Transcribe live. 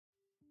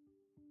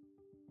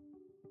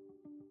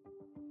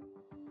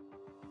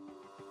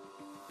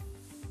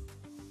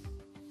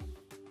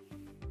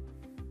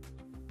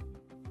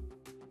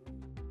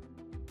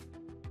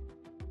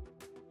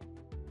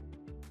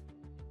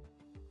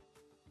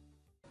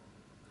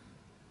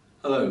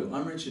Hello,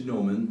 I'm Richard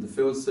Norman, the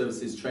Field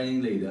Services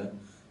Training Leader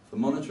for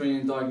Monitoring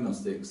and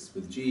Diagnostics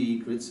with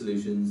GE Grid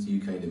Solutions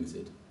UK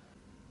Limited.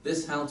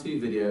 This how-to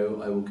video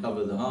I will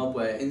cover the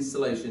hardware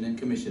installation and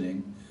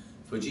commissioning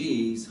for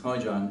GE's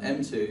Hydran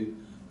M2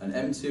 and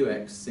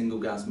M2X single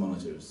gas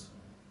monitors.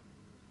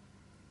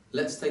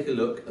 Let's take a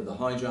look at the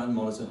Hydran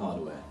monitor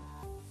hardware.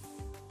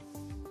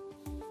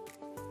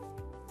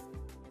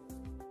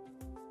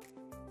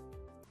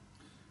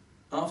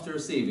 After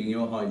receiving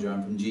your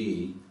Hydran from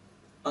GE,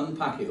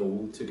 unpack it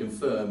all to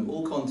confirm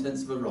all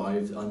contents have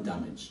arrived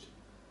undamaged.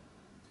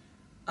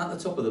 At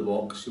the top of the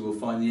box you will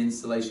find the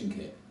installation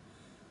kit.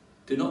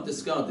 Do not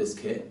discard this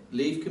kit,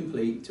 leave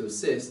complete to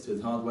assist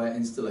with hardware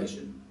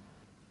installation.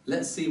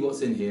 Let's see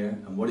what's in here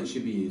and what it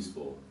should be used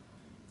for.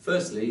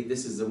 Firstly,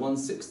 this is the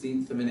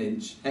 1/16 of an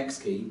inch hex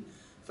key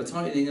for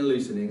tightening and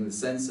loosening the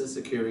sensor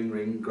securing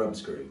ring grub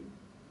screw.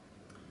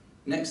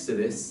 Next to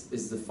this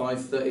is the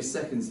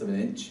 5/32 of an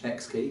inch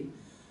hex key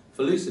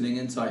for loosening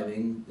and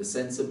tightening the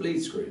sensor bleed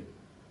screw.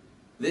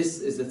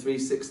 This is the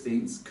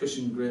 3/16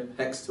 cushion grip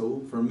hex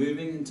tool for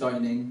removing and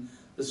tightening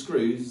the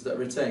screws that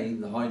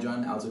retain the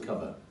Hydran outer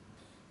cover.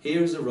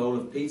 Here is a roll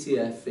of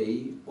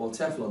PTFE or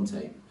Teflon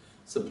tape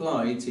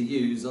supplied to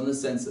use on the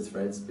sensor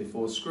threads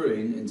before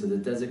screwing into the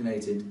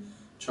designated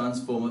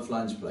transformer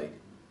flange plate.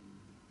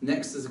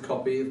 Next is a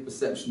copy of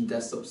Perception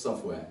desktop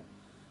software.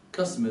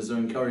 Customers are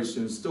encouraged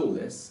to install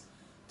this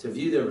to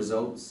view their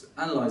results,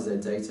 analyse their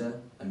data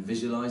and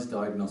visualise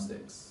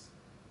diagnostics.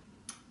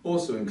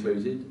 Also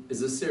included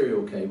is a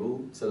serial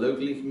cable to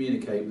locally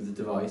communicate with the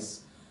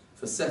device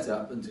for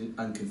setup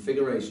and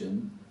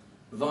configuration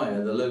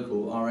via the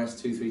local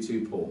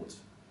RS-232 port.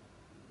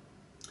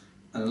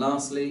 And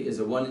lastly is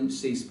a 1-inch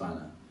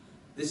C-spanner.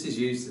 This is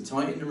used to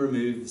tighten and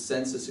remove the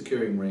sensor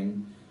securing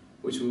ring,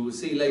 which we will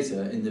see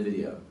later in the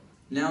video.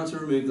 Now to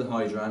remove the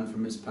Hydran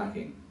from its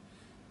packing.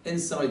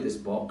 Inside this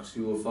box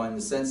you will find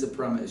the sensor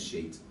parameter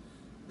sheet.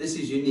 This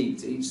is unique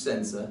to each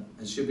sensor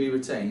and should be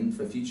retained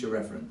for future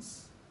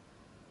reference.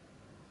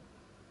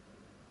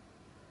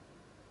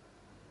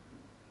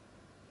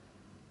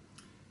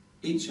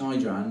 Each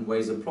Hydran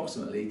weighs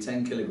approximately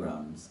 10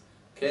 kilograms.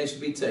 Care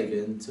should be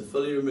taken to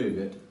fully remove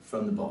it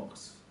from the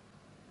box.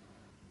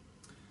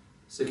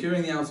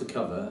 Securing the outer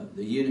cover,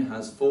 the unit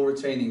has 4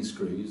 retaining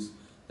screws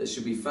that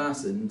should be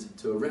fastened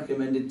to a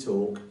recommended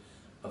torque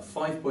of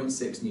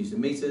 5.6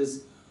 Newton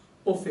meters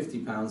or 50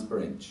 pounds per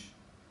inch.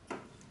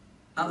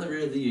 At the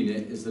rear of the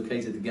unit is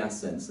located the gas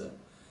sensor.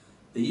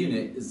 The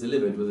unit is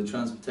delivered with a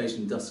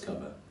transportation dust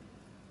cover.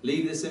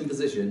 Leave this in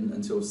position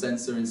until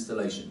sensor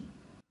installation.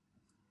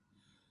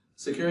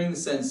 Securing the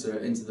sensor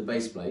into the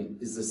base plate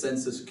is the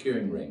sensor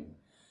securing ring,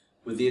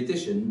 with the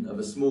addition of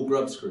a small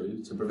grub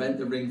screw to prevent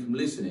the ring from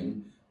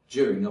loosening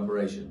during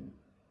operation.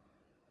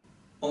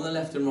 On the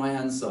left and right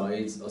hand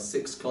sides are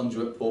 6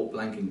 conduit port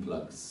blanking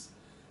plugs.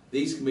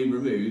 These can be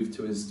removed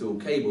to install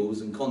cables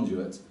and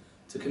conduit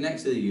to connect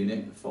to the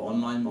unit for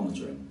online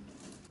monitoring.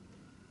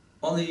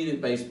 On the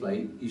unit base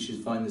plate you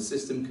should find the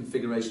system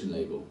configuration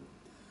label.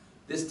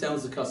 This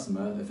tells the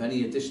customer if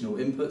any additional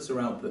inputs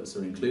or outputs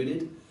are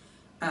included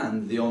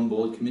and the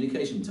onboard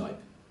communication type.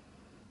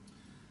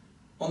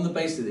 On the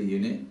base of the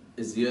unit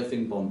is the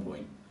earthing bond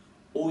point.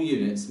 All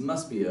units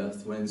must be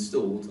earthed when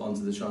installed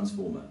onto the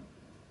transformer.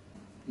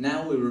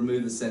 Now we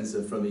remove the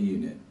sensor from a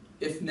unit.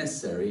 If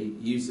necessary,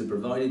 use the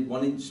provided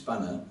 1-inch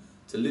spanner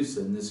to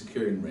loosen the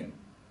securing ring.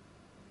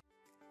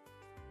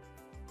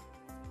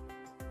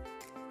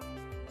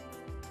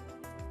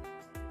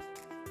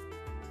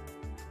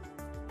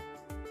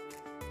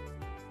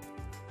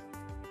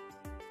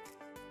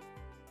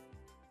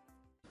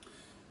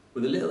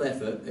 With a little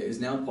effort, it is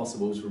now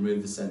possible to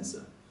remove the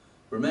sensor,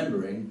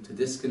 remembering to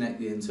disconnect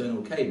the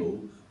internal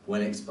cable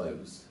when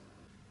exposed.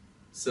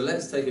 So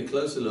let's take a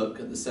closer look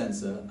at the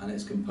sensor and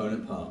its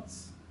component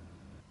parts.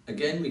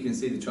 Again, we can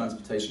see the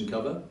transportation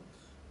cover.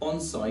 On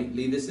site,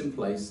 leave this in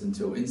place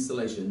until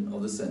installation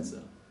of the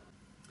sensor.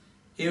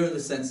 Here are the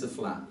sensor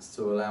flaps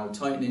to allow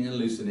tightening and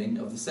loosening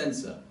of the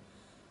sensor.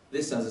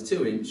 This has a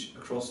 2-inch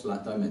across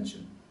flat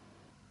dimension.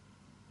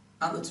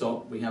 At the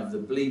top, we have the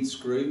bleed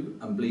screw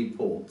and bleed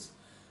port.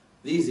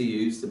 These are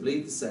used to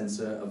bleed the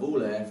sensor of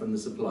all air from the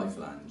supply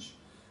flange.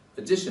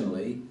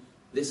 Additionally,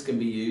 this can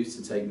be used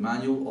to take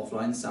manual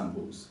offline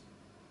samples.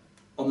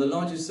 On the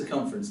largest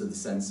circumference of the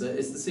sensor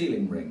is the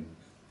sealing ring.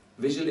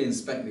 Visually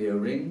inspect the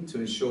O-ring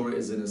to ensure it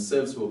is in a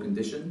serviceable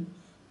condition,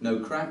 no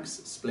cracks,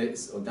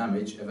 splits or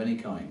damage of any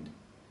kind.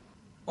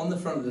 On the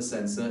front of the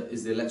sensor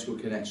is the electrical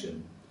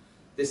connection.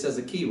 This has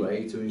a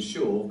keyway to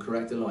ensure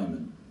correct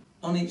alignment.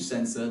 On each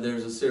sensor there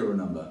is a serial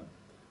number.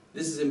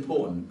 This is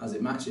important as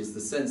it matches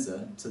the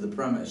sensor to the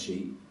parameter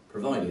sheet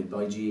provided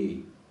by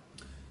GE.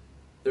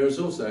 There is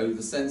also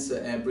the sensor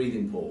air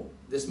breathing port.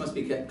 This must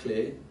be kept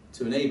clear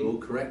to enable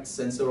correct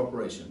sensor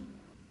operation.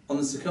 On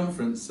the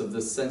circumference of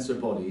the sensor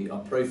body are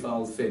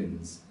profiled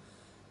fins.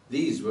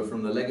 These were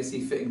from the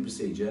legacy fitting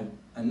procedure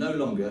and no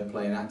longer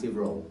play an active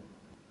role.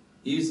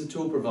 Use the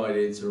tool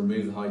provided to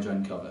remove the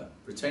Hydran cover,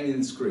 retaining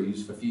the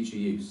screws for future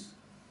use.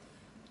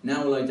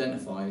 Now we'll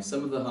identify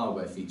some of the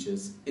hardware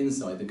features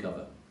inside the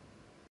cover.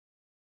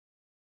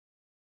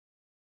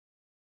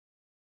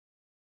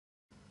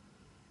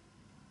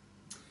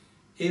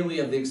 Here we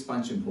have the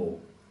expansion port.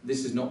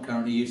 This is not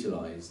currently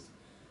utilised.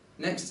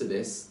 Next to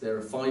this there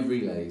are 5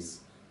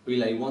 relays.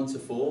 Relay 1 to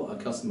 4 are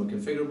customer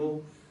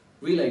configurable.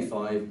 Relay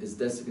 5 is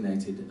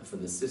designated for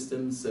the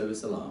system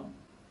service alarm.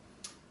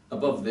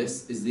 Above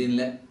this is the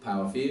inlet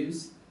power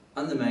fuse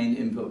and the main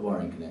input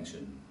wiring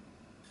connection.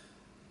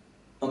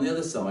 On the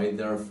other side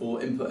there are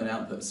 4 input and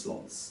output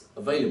slots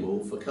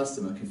available for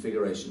customer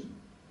configuration.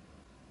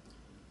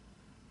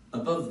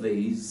 Above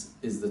these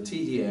is the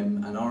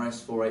TDM and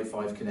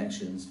RS485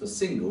 connections for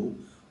single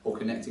or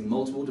connecting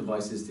multiple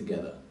devices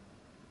together.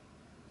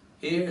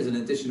 Here is an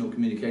additional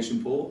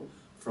communication port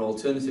for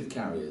alternative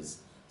carriers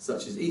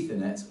such as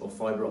Ethernet or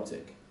fibre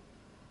optic.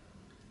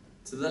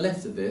 To the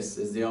left of this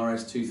is the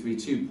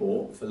RS232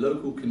 port for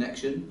local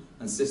connection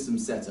and system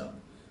setup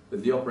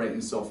with the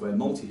operating software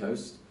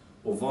multi-host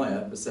or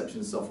via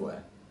perception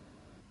software.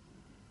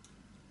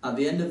 At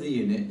the end of the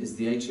unit is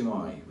the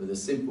HMI with a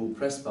simple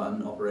press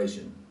button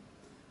operation.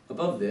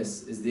 Above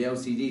this is the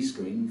LCD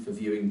screen for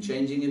viewing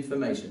changing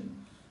information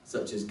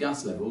such as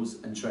gas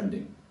levels and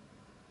trending.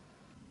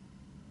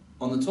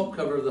 On the top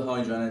cover of the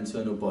Hydran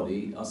internal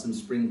body are some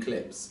spring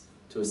clips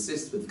to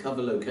assist with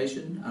cover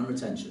location and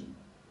retention.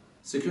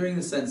 Securing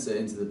the sensor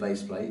into the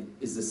base plate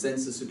is the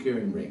sensor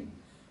securing ring,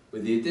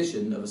 with the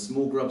addition of a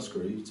small grub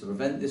screw to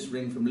prevent this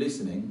ring from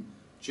loosening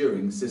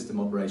during system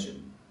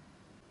operation.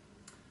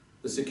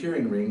 The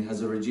securing ring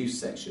has a reduced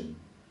section.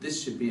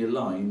 This should be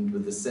aligned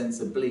with the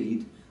sensor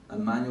bleed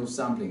and manual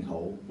sampling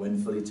hole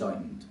when fully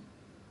tightened.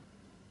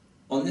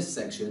 On this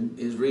section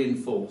it is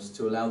reinforced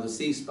to allow the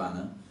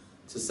C-spanner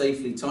to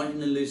safely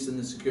tighten and loosen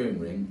the securing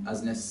ring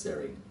as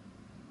necessary.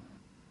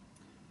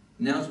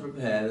 Now to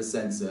prepare the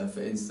sensor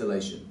for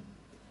installation.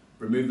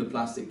 Remove the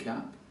plastic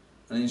cap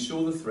and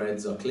ensure the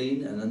threads are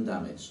clean and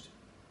undamaged.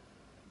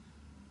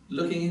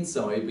 Looking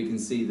inside we can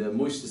see the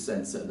moisture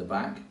sensor at the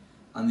back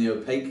and the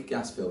opaque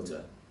gas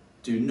filter.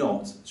 Do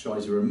not try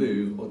to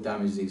remove or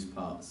damage these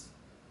parts.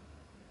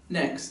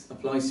 Next,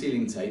 apply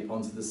sealing tape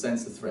onto the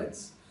sensor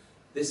threads.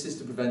 This is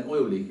to prevent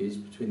oil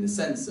leakage between the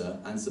sensor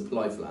and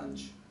supply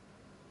flange.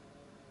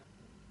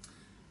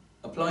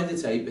 Apply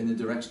the tape in the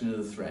direction of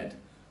the thread.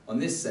 On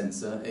this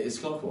sensor it is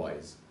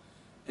clockwise,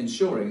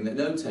 ensuring that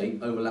no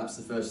tape overlaps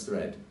the first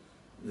thread,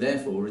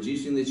 therefore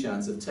reducing the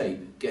chance of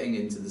tape getting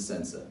into the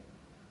sensor.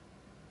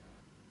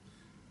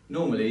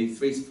 Normally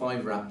 3 to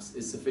 5 wraps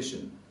is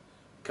sufficient.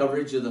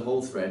 Coverage of the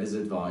whole thread is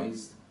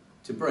advised.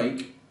 To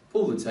break,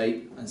 pull the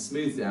tape and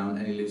smooth down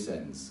any loose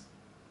ends.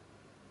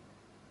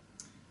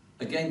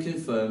 Again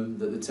confirm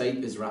that the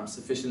tape is wrapped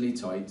sufficiently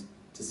tight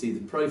to see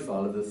the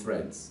profile of the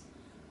threads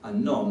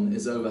and none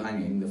is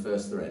overhanging the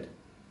first thread.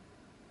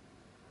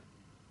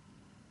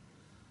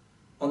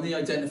 On the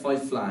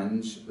identified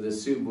flange with a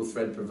suitable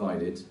thread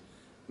provided,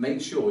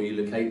 make sure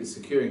you locate the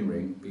securing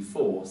ring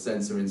before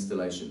sensor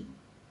installation.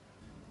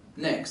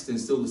 Next,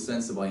 install the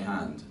sensor by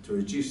hand to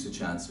reduce the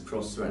chance of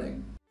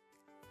cross-threading.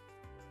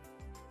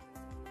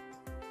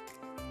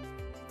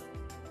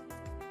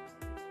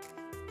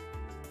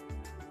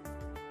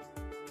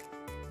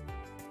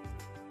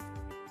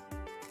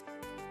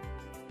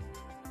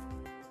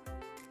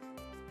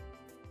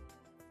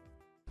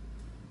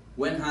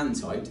 When hand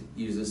tight,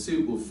 use a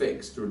suitable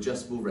fixed or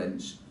adjustable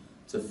wrench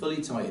to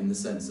fully tighten the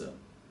sensor.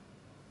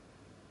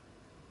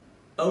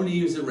 Only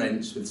use a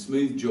wrench with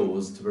smooth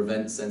jaws to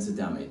prevent sensor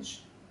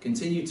damage.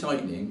 Continue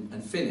tightening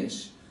and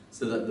finish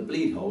so that the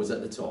bleed hole is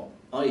at the top,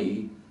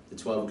 i.e. the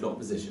 12 o'clock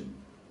position.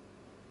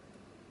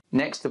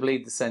 Next, to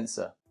bleed the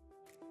sensor.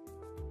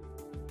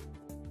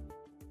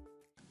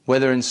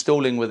 Whether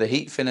installing with a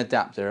heat fin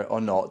adapter or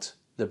not,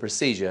 the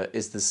procedure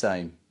is the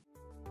same.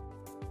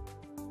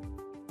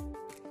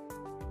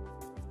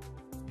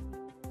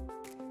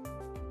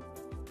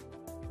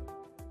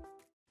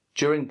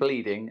 During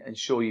bleeding,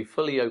 ensure you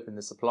fully open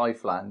the supply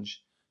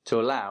flange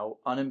to allow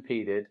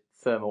unimpeded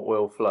thermal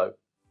oil flow.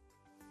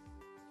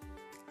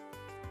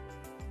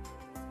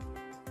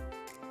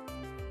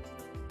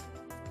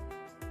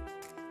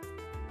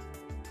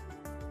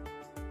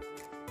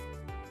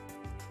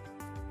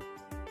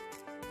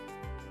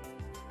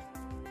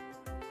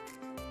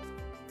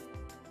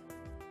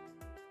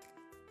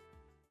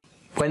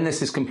 When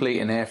this is complete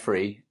and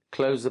air-free,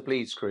 close the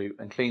bleed screw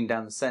and clean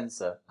down the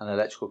sensor and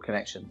electrical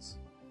connections.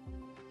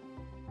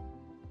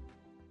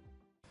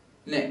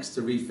 Next,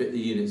 to refit the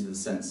unit to the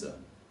sensor.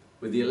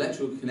 With the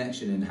electrical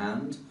connection in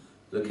hand,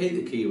 locate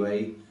the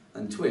keyway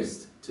and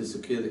twist to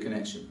secure the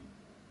connection.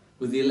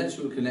 With the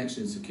electrical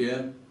connection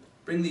secure,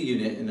 bring the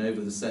unit in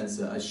over the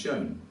sensor as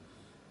shown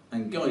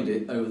and guide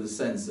it over the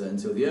sensor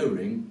until the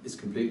O-ring is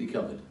completely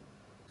covered.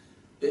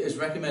 It is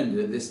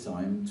recommended at this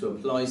time to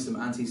apply some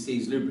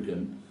anti-seize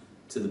lubricant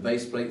to the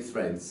base plate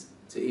threads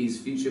to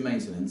ease future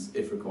maintenance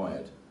if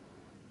required.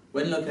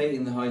 When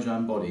locating the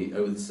Hydran body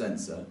over the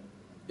sensor,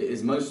 it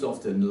is most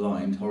often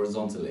aligned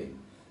horizontally,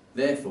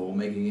 therefore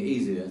making it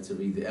easier to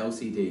read the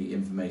LCD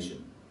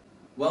information.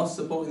 Whilst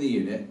supporting the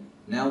unit,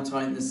 Now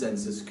tighten the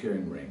sensor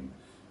securing ring,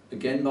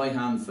 again by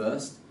hand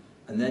first,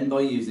 and then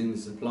by using the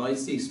supplied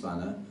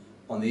C-spanner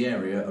on the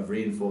area of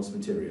reinforced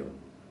material.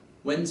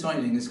 When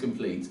tightening is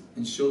complete,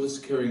 ensure the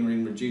securing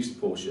ring reduced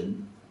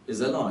portion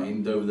is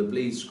aligned over the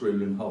bleed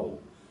screw and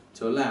hole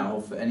to allow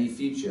for any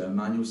future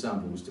manual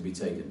samples to be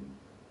taken.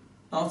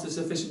 After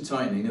sufficient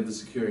tightening of the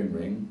securing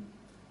ring,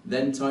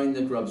 then tighten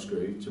the grub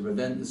screw to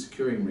prevent the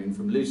securing ring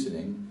from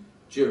loosening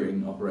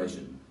during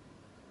operation.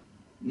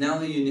 Now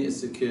the unit is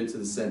secured to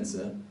the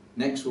sensor,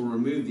 next we'll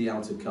remove the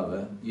outer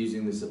cover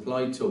using the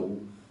supplied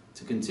tool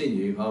to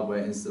continue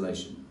hardware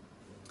installation.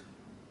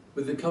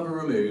 With the cover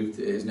removed,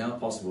 it is now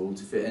possible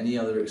to fit any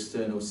other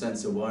external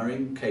sensor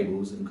wiring,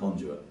 cables and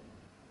conduit.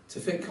 To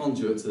fit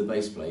conduit to the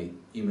base plate,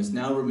 you must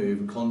now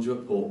remove a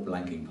conduit port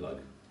blanking plug.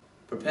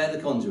 Prepare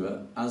the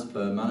conduit as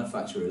per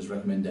manufacturer's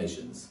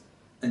recommendations.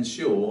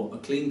 Ensure a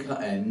clean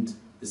cut end,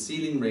 the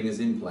sealing ring is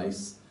in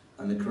place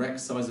and the correct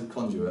size of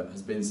conduit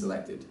has been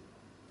selected.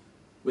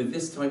 With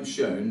this type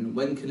shown,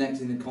 when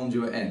connecting the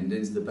conduit end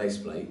into the base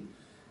plate,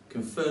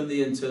 confirm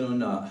the internal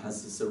nut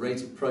has the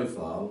serrated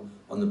profile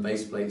on the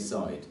base plate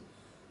side.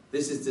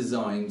 This is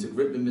designed to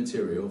grip the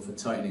material for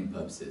tightening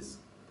purposes.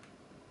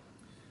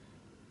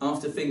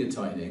 After finger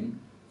tightening,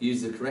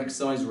 use the correct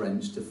size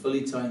wrench to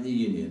fully tighten the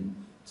union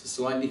to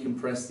slightly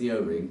compress the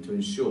O-ring to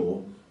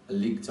ensure a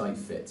leak-tight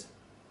fit.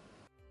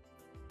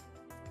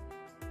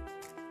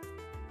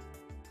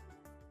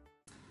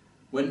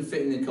 When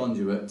fitting the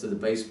conduit to the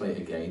base plate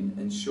again,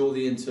 ensure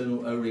the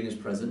internal O-ring is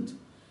present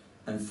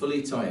and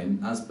fully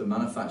tighten as per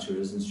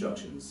manufacturer's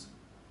instructions.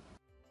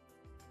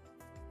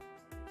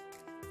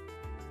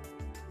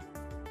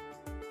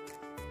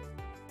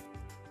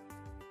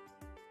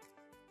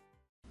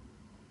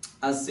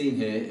 As seen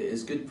here, it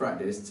is good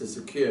practice to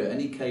secure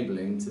any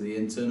cabling to the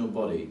internal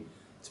body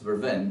to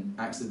prevent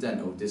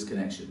accidental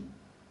disconnection.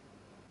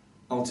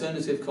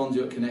 Alternative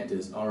conduit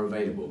connectors are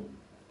available.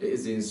 It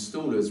is the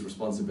installer's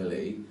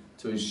responsibility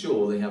to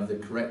ensure they have the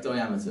correct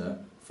diameter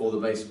for the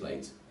base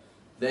plate,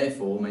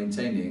 therefore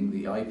maintaining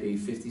the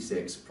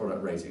IP56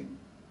 product rating.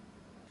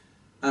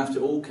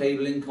 After all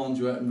cabling,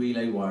 conduit and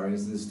relay wiring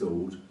is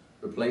installed,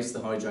 replace the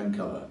Hydran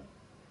cover.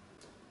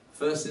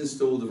 First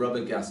install the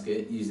rubber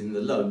gasket using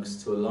the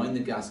lugs to align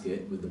the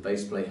gasket with the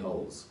base plate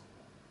holes.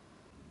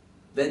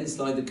 Then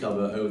slide the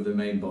cover over the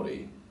main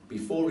body.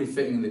 Before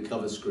refitting the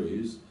cover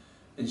screws,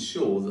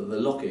 ensure that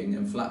the locking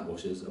and flat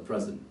washers are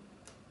present.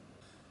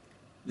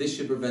 This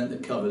should prevent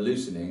the cover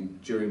loosening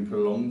during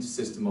prolonged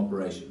system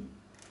operation.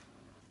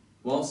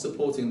 While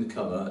supporting the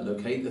cover,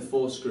 locate the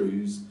 4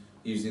 screws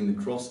using the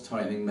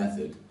cross-tightening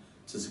method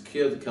to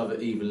secure the cover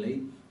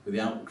evenly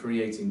without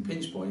creating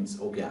pinch points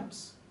or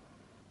gaps.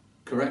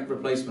 Correct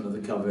replacement of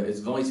the cover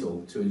is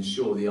vital to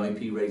ensure the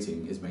IP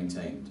rating is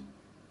maintained.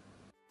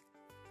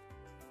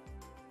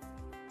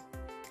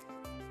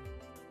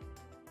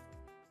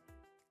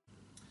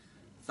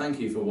 Thank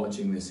you for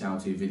watching this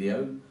how-to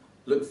video.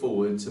 Look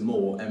forward to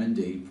more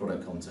M&D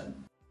product content.